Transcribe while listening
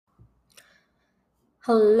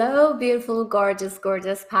Hello, beautiful, gorgeous,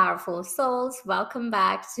 gorgeous, powerful souls. Welcome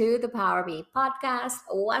back to the Power Beat podcast.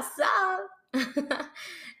 What's up?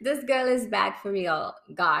 This girl is back for real.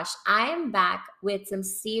 Gosh, I am back with some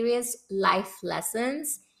serious life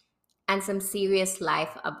lessons and some serious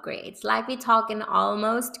life upgrades. Like we talk in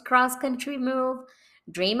almost cross country move,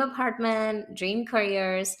 dream apartment, dream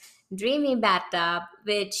careers, dreamy bathtub,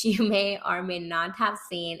 which you may or may not have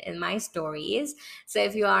seen in my stories. So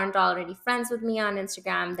if you aren't already friends with me on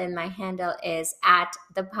Instagram, then my handle is at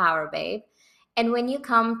the Power Babe. And when you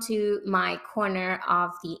come to my corner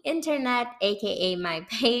of the internet, aka my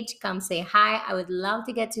page, come say hi. I would love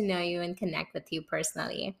to get to know you and connect with you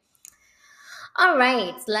personally. All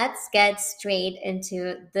right, let's get straight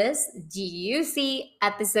into this juicy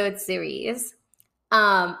episode series.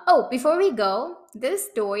 Before we go, this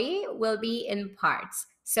story will be in parts.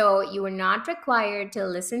 So you are not required to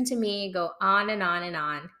listen to me go on and on and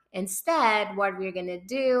on. Instead, what we're going to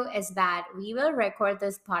do is that we will record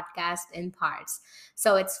this podcast in parts.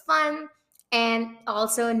 So it's fun and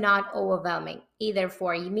also not overwhelming, either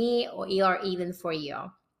for me or even for you.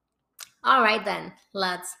 All right, then,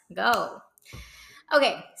 let's go.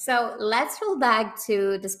 Okay, so let's roll back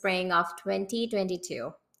to the spring of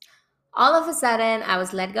 2022. All of a sudden, I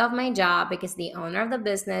was let go of my job because the owner of the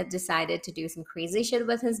business decided to do some crazy shit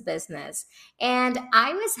with his business. And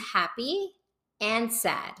I was happy and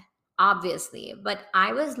sad, obviously, but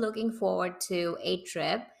I was looking forward to a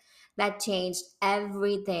trip that changed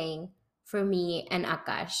everything for me and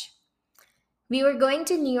Akash. We were going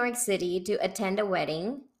to New York City to attend a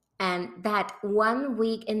wedding, and that 1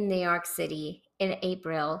 week in New York City in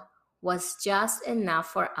April was just enough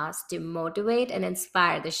for us to motivate and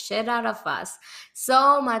inspire the shit out of us.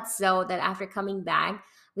 So much so that after coming back,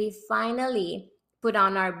 we finally put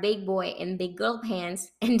on our big boy and big girl pants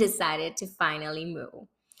and decided to finally move.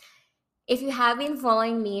 If you have been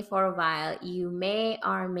following me for a while, you may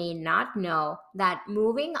or may not know that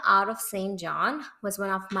moving out of St. John was one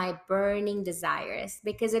of my burning desires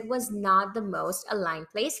because it was not the most aligned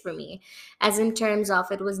place for me, as in terms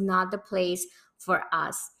of it was not the place for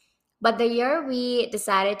us. But the year we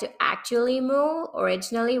decided to actually move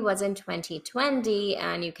originally was in 2020,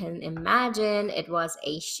 and you can imagine it was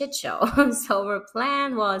a shit show. So our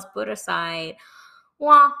plan was put aside.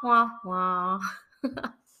 Wah, wah, wah.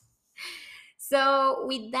 So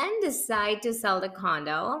we then decide to sell the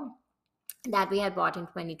condo that we had bought in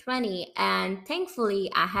 2020. And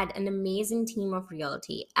thankfully, I had an amazing team of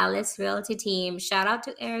realty, Alice Realty team. Shout out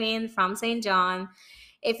to Erin from St. John.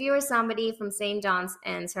 If you're somebody from St. John's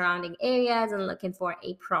and surrounding areas and looking for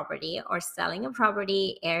a property or selling a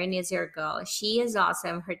property, Erin is your girl. She is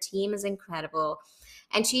awesome. Her team is incredible.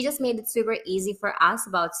 And she just made it super easy for us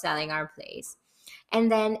about selling our place.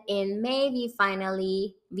 And then in May,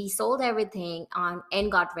 we sold everything on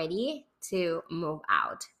and got ready to move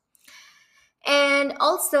out. And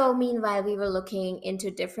also, meanwhile, we were looking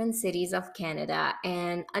into different cities of Canada.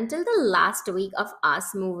 And until the last week of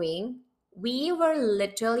us moving, we were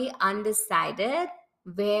literally undecided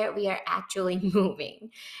where we are actually moving.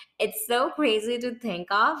 It's so crazy to think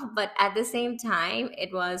of, but at the same time,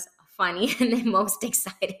 it was funny and the most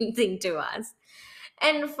exciting thing to us.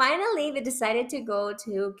 And finally, we decided to go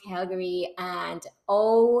to Calgary, and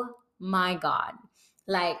oh my God,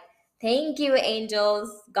 like, thank you, angels,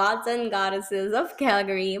 gods, and goddesses of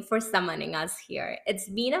Calgary, for summoning us here. It's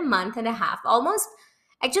been a month and a half, almost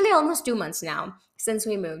 2 months now since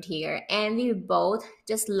we moved here, and we both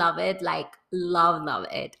just love it, like, love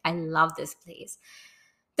it. I love this place.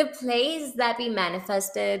 The place that we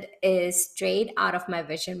manifested is straight out of my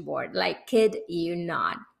vision board, like, kid you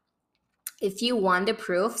not. If you want the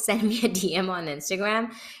proof, send me a DM on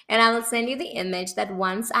Instagram and I will send you the image that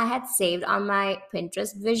once I had saved on my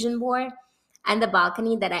Pinterest vision board and the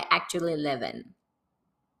balcony that I actually live in.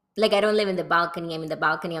 Like, I don't live in the balcony, I'm in the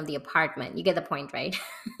balcony of the apartment. You get the point, right?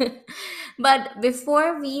 But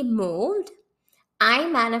before we moved, I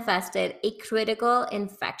manifested a critical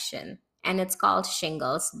infection and it's called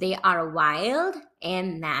shingles. They are wild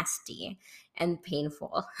and nasty and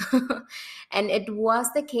painful. And it was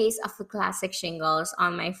the case of the classic shingles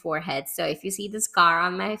on my forehead. So if you see the scar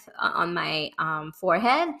on my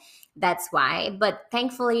forehead, that's why. But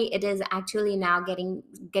thankfully, it is actually now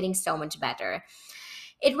getting so much better.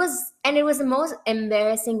 It was the most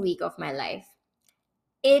embarrassing week of my life.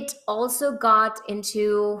 It also got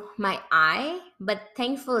into my eye, but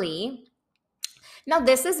thankfully, now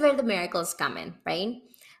this is where the miracles come in, right?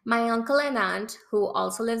 My uncle and aunt, who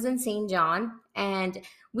also lives in St. John, And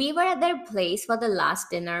we were at their place for the last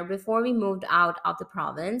dinner before we moved out of the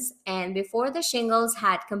province. And before the shingles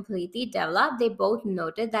had completely developed, they both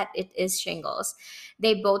noted that it is shingles.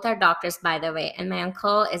 They both are doctors, by the way, and my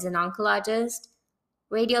uncle is an oncologist,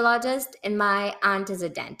 radiologist, and my aunt is a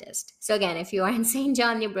dentist. So again, if you are in St.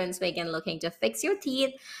 John, New Brunswick and looking to fix your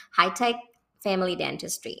teeth, high-tech family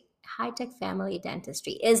dentistry. High-tech family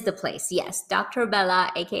dentistry is the place. Yes, Dr. Bella,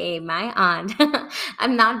 aka my aunt.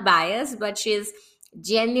 I'm not biased, but she's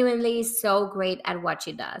genuinely so great at what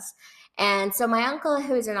she does. And so my uncle,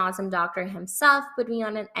 who is an awesome doctor himself, put me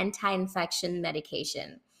on an anti-infection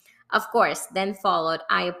medication. Of course, then followed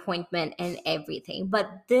eye appointment and everything. But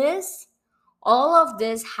this all of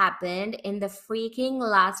this happened in the freaking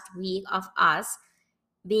last week of us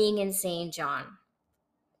being in St. John.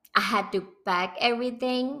 I had to pack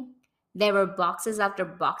everything. There were boxes after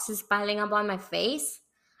boxes piling up on my face.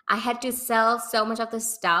 I had to sell so much of the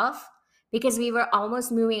stuff because we were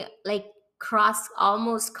almost moving, like cross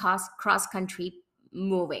country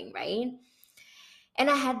moving, right? And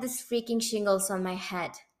I had this freaking shingles on my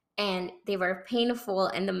head, and they were painful,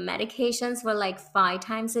 and the medications were like 5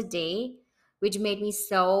 times a day, which made me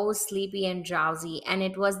so sleepy and drowsy. And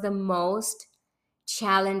it was the most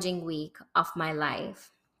challenging week of my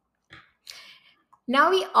life.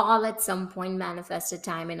 Now, we all at some point manifest a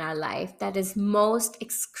time in our life that is most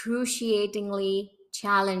excruciatingly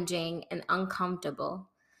challenging and uncomfortable.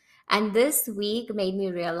 And this week made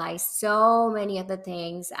me realize so many of the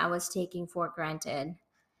things I was taking for granted.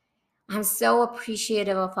 I'm so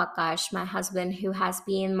appreciative of Akash, my husband, who has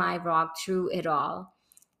been my rock through it all.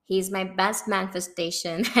 He's my best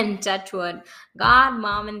manifestation, and touchwood, God,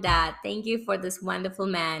 mom, and dad, thank you for this wonderful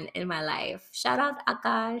man in my life. Shout out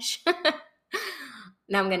Akash.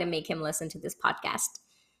 Now I'm gonna make him listen to this podcast.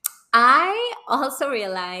 I also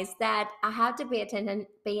realized that I have to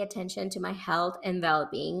pay attention to my health and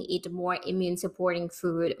well-being, eat more immune supporting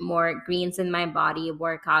food, more greens in my body,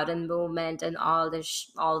 workout and movement and all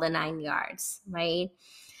the 9 yards, right?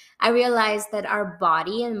 I realized that our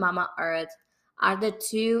body and Mama Earth are the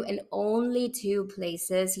two and only two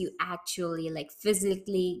places you actually like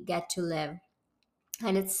physically get to live.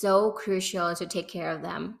 And it's so crucial to take care of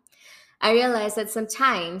them. I realized that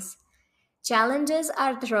sometimes challenges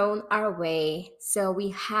are thrown our way, so we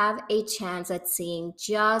have a chance at seeing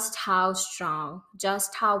just how strong,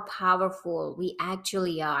 just how powerful we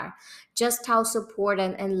actually are, just how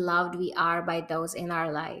supported and loved we are by those in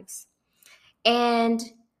our lives. And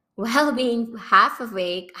while being half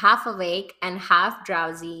awake, and half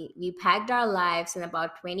drowsy, we packed our lives in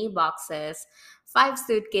about 20 boxes, 5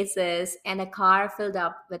 suitcases, and a car filled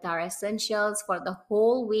up with our essentials for the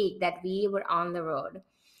whole week that we were on the road.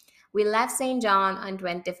 We left St. John on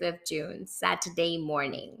 25th June, Saturday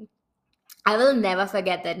morning. I will never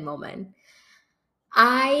forget that moment.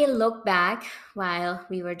 I looked back while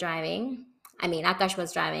we were driving. I mean, Akash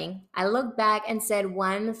was driving. I looked back and said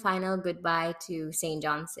one final goodbye to St.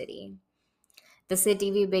 John City. The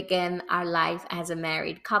city we began our life as a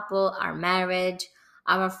married couple, our marriage,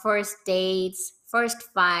 our first dates, first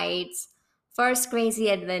fights, first crazy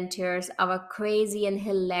adventures, our crazy and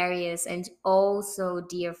hilarious and oh so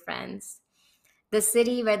dear friends. The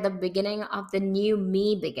city where the beginning of the new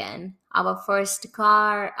me began. Our first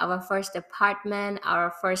car, our first apartment,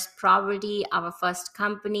 our first property, our first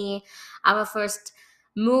company, our first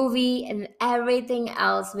movie, and everything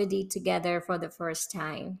else we did together for the first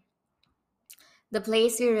time. The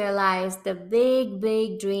place we realize the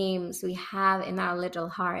big dreams we have in our little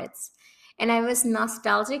hearts. And I was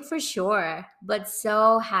nostalgic for sure, but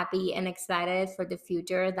so happy and excited for the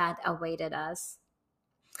future that awaited us.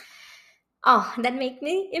 Oh, that make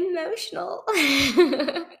me emotional.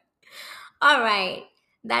 All right,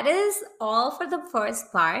 that is all for the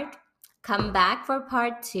first part. Come back for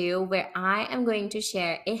part two, where I am going to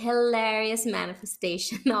share a hilarious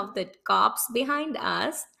manifestation of the cops behind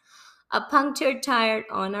us, a punctured tire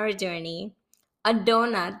on our journey, a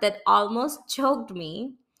donut that almost choked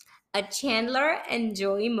me, a Chandler and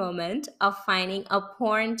Joey moment of finding a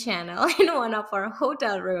porn channel in one of our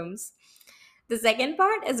hotel rooms. The second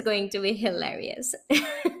part is going to be hilarious.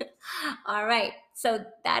 All right, so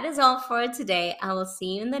that is all for today. I will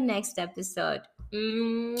see you in the next episode.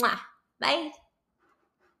 Mwah. Bye.